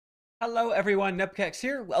Hello everyone, nubkeks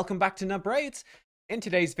here. Welcome back to Nub Raids. In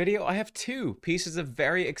today's video, I have two pieces of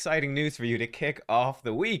very exciting news for you to kick off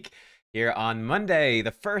the week here on Monday. The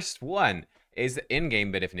first one is the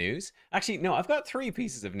in-game bit of news. Actually, no, I've got three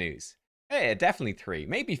pieces of news. Hey, definitely three,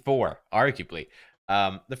 maybe four, arguably.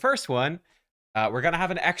 The first one, we're gonna have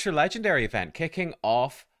an extra legendary event kicking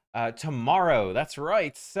off tomorrow. That's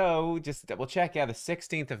right. So just double check. Yeah, the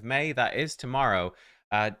 16th of May. That is tomorrow.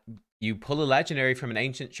 You pull a legendary from an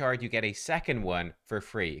ancient shard, you get a second one for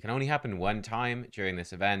free. It can only happen one time during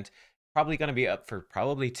this event. Probably going to be up for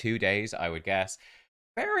probably 2 days, I would guess.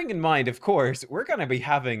 Bearing in mind, of course, we're going to be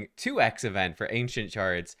having 2x event for ancient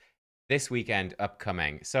shards this weekend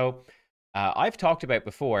upcoming. So I've talked about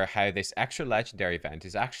before how this extra legendary event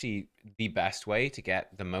is actually the best way to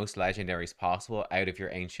get the most legendaries possible out of your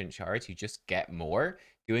ancient shards. You just get more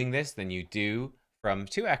doing this than you do from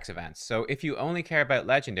 2x events. So if you only care about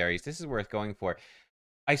legendaries, this is worth going for.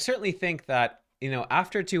 I certainly think that,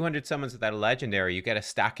 after 200 summons without a legendary, you get a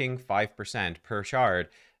stacking 5% per shard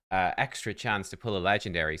extra chance to pull a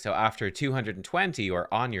legendary. So after 220 or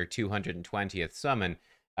on your 220th summon,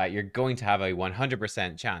 you're going to have a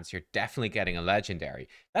 100% chance. You're definitely getting a legendary.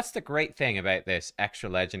 That's the great thing about this extra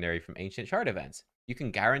legendary from ancient shard events. You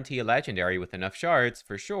can guarantee a legendary with enough shards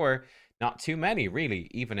for sure. Not too many, really,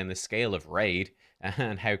 even in the scale of raid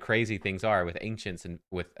and how crazy things are with ancients and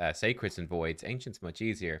with sacreds and voids. Ancients much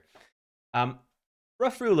easier.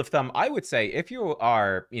 Rough rule of thumb, I would say if you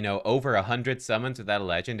are, over 100 summons without a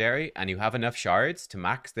legendary and you have enough shards to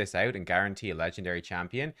max this out and guarantee a legendary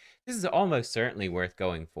champion, this is almost certainly worth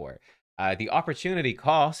going for. The opportunity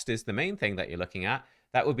cost is the main thing that you're looking at.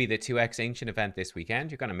 That would be the 2x Ancient event this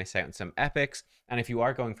weekend. You're going to miss out on some epics. And if you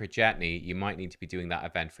are going for Jetney, you might need to be doing that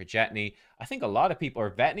event for Jetney. I think a lot of people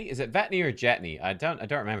are Vetney. Is it Vetney or Jetney? I don't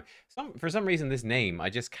remember. For some reason, this name, I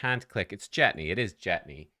just can't click. It's Jetney. It is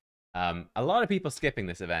Jetney. A lot of people skipping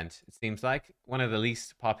this event, it seems like. One of the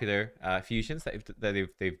least popular fusions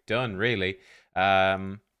that they've done, really.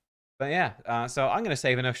 But yeah, so I'm going to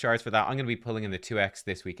save enough shards for that. I'm going to be pulling in the 2x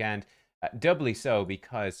this weekend. Doubly so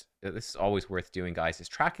because this is always worth doing, guys, is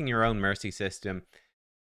tracking your own mercy system.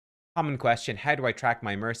 Common question, how do I track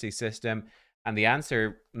my mercy system? And the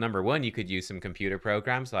answer, number one, you could use some computer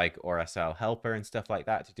programs like RSL Helper and stuff like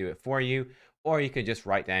that to do it for you. Or you could just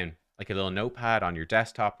write down like a little notepad on your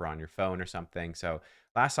desktop or on your phone or something. So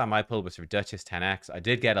last time I pulled was for Duchess 10x. I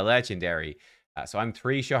did get a legendary. So I'm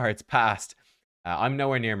 3 shards past. I'm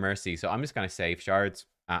nowhere near mercy. So I'm just going to save shards.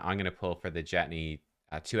 I'm going to pull for the Jetney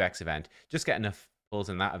 2x event. Just get enough pulls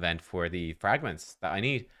in that event for the fragments that I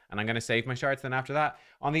need. And I'm going to save my shards then after that.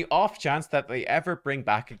 On the off chance that they ever bring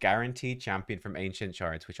back a guaranteed champion from ancient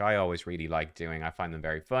shards, which I always really like doing. I find them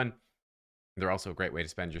very fun. They're also a great way to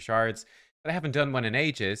spend your shards. But I haven't done one in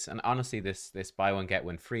ages. And honestly, this buy one, get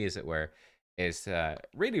one free, as it were, is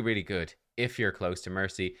really, really good if you're close to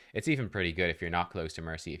mercy. It's even pretty good if you're not close to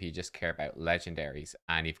mercy, if you just care about legendaries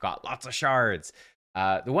and you've got lots of shards.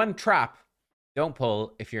 The one trap, don't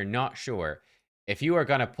pull if you're not sure. If you are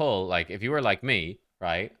going to pull, like if you were like me,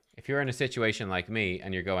 right? If you're in a situation like me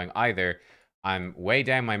and you're going either I'm way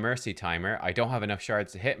down my mercy timer, I don't have enough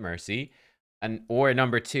shards to hit mercy, or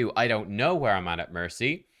number two, I don't know where I'm at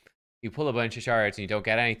mercy. You pull a bunch of shards and you don't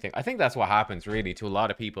get anything. I think that's what happens really to a lot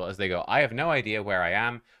of people as they go, I have no idea where I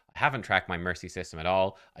am. I haven't tracked my mercy system at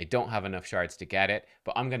all. I don't have enough shards to get it,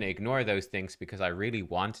 but I'm going to ignore those things because I really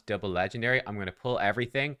want double legendary. I'm going to pull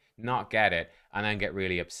everything, not get it, and then get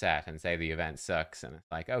really upset and say the event sucks. And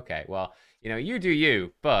it's like, okay, well, you do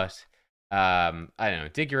you, but I don't know,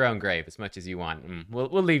 dig your own grave as much as you want. We'll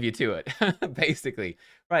leave you to it, basically.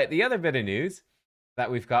 Right, the other bit of news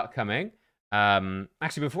that we've got coming.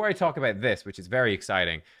 Actually, before I talk about this, which is very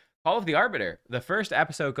exciting, Call of the Arbiter. The first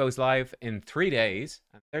episode goes live in 3 days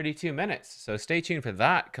and 32 minutes. So stay tuned for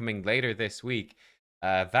that coming later this week.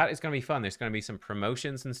 That is going to be fun. There's going to be some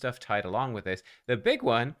promotions and stuff tied along with this. The big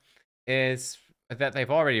one is that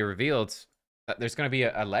they've already revealed that there's going to be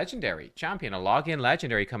a legendary champion, a login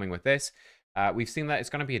legendary coming with this. We've seen that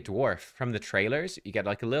it's going to be a dwarf from the trailers. You get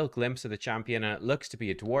like a little glimpse of the champion and it looks to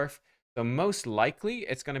be a dwarf. So most likely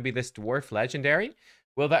it's going to be this dwarf legendary.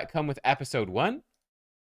 Will that come with episode 1?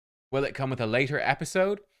 Will it come with a later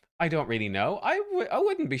episode? I don't really know. I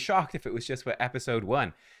wouldn't be shocked if it was just with episode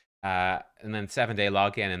 1. And then 7-day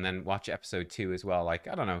login and then watch episode 2 as well. Like,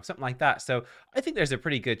 I don't know, something like that. So I think there's a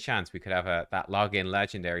pretty good chance we could have that login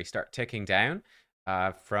legendary start ticking down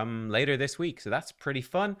from later this week. So that's pretty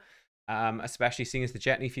fun. Especially seeing as the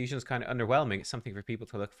Jetney fusion is kind of underwhelming. It's something for people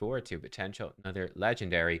to look forward to. Potential another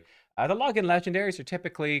legendary. The login legendaries are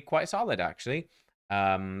typically quite solid, actually.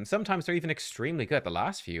 Sometimes they're even extremely good. The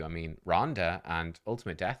last few, I mean, Ronda and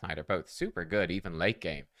Ultimate Death Knight are both super good, even late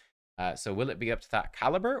game. So will it be up to that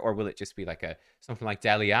caliber, or will it just be like something like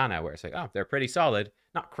Deliana, where it's like, oh, they're pretty solid,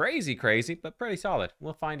 not crazy, but pretty solid.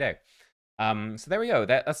 We'll find out. So there we go.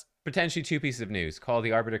 That's potentially two pieces of news. Call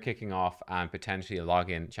the Arbiter kicking off and potentially a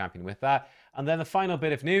login champion with that. And then the final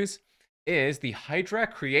bit of news is the HYDRA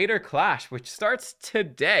Creator Clash, which starts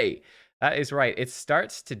today. That is right. It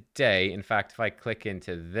starts today. In fact, if I click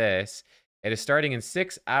into this, it is starting in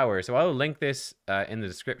 6 hours. So I'll link this in the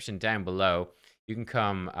description down below. You can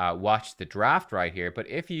come watch the draft right here. But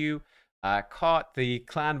if you caught the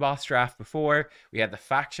Clan Boss draft before, we had the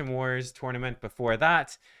Faction Wars tournament before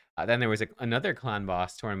that. Then there was another Clan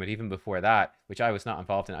Boss tournament even before that, which I was not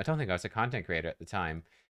involved in. I don't think I was a content creator at the time.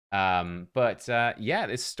 But yeah,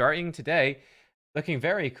 it's starting today. Looking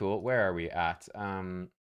very cool. Where are we at?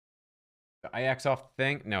 I X off the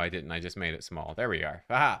thing? No, I didn't. I just made it small. There we are.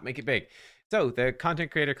 Aha, make it big. So the content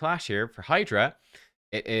creator clash here for HYDRA,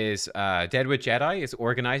 it is Deadwood Jedi is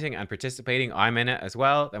organizing and participating. I'm in it as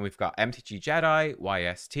well. Then we've got MTG Jedi,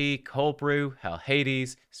 YST, Cold Brew, Hell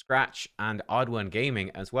Hades, Scratch, and Odd One Gaming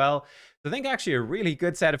as well. So I think actually a really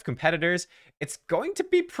good set of competitors. It's going to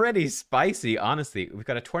be pretty spicy, honestly. We've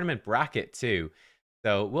got a tournament bracket too.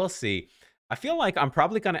 So we'll see. I feel like I'm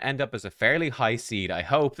probably going to end up as a fairly high seed, I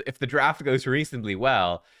hope, if the draft goes reasonably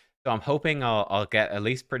well. So I'm hoping I'll get at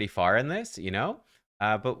least pretty far in this, you know?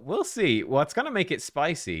 But we'll see. What's going to make it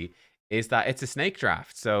spicy is that it's a snake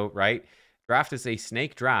draft. So, right, draft is a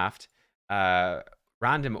snake draft,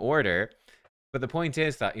 random order. But the point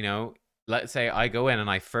is that, you know, let's say I go in and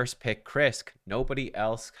I first pick Krisk. Nobody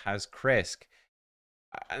else has Krisk.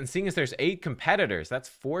 And seeing as there's 8 competitors, that's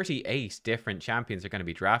 48 different champions are going to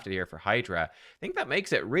be drafted here for HYDRA. I think that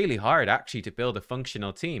makes it really hard, actually, to build a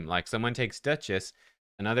functional team. Like, someone takes Duchess,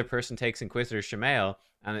 another person takes Inquisitor Shamail,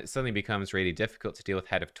 and it suddenly becomes really difficult to deal with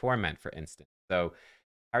Head of Torment, for instance. So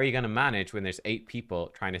how are you going to manage when there's 8 people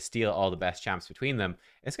trying to steal all the best champs between them?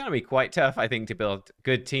 It's going to be quite tough, I think, to build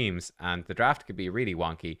good teams, and the draft could be really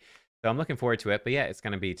wonky. So I'm looking forward to it. But yeah, it's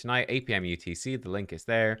going to be tonight, 8 p.m. UTC. The link is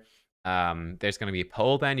there. There's going to be a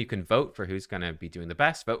poll then. You can vote for who's going to be doing the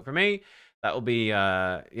best. Vote for me. That will be,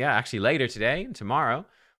 yeah, actually later today and tomorrow.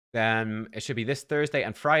 Then it should be this Thursday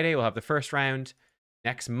and Friday. We'll have the first round.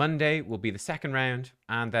 Next Monday will be the second round.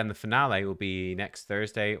 And then the finale will be next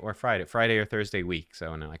Thursday or Friday or Thursday week.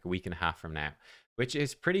 So in like a week and a half from now, which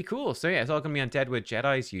is pretty cool. So yeah, it's all going to be on Deadwood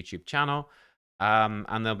Jedi's YouTube channel.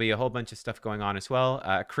 And there'll be a whole bunch of stuff going on as well.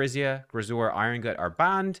 Krizia, Grazur, Irongut are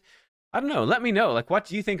banned. I don't know. Let me know. Like, what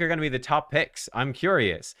do you think are going to be the top picks? I'm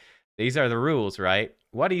curious. These are the rules, right?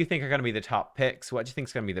 What do you think are going to be the top picks? What do you think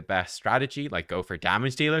is going to be the best strategy? Like, go for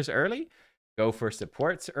damage dealers early? Go for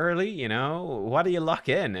supports early? You know, what do you lock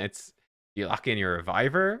in? Do you lock in your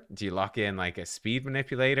reviver? Do you lock in like a speed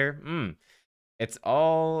manipulator? It's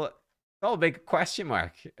all a big question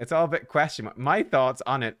mark. It's all a big question mark. My thoughts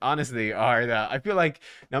on it, honestly, are that I feel like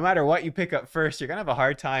no matter what you pick up first, you're gonna have a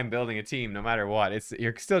hard time building a team. No matter what,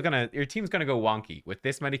 your team's gonna go wonky with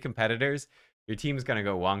this many competitors. Your team's gonna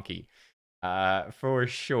go wonky, for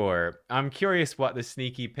sure. I'm curious what the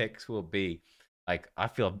sneaky picks will be. Like, I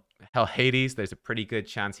feel Hell Hades, there's a pretty good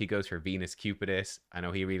chance he goes for Venus Cupidus. I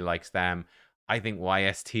know he really likes them. I think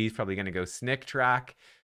YST is probably gonna go Snick Track.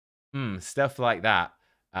 Stuff like that.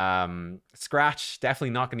 Scratch,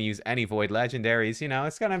 definitely not going to use any void legendaries. You know,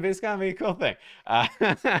 it's gonna be a cool thing.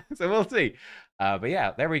 So we'll see. But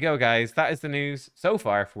yeah, there we go, guys. That is the news so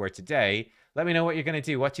far for today. Let me know what you're gonna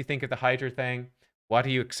do. What do you think of the HYDRA thing? What do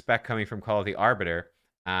you expect coming from Call of the Arbiter?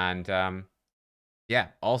 And yeah,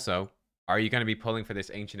 also, are you going to be pulling for this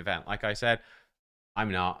ancient event? Like I said, I'm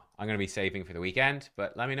not. I'm going to be saving for the weekend.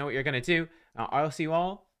 But let me know what you're going to do. I'll see you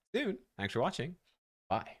all soon. Thanks for watching.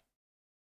 Bye.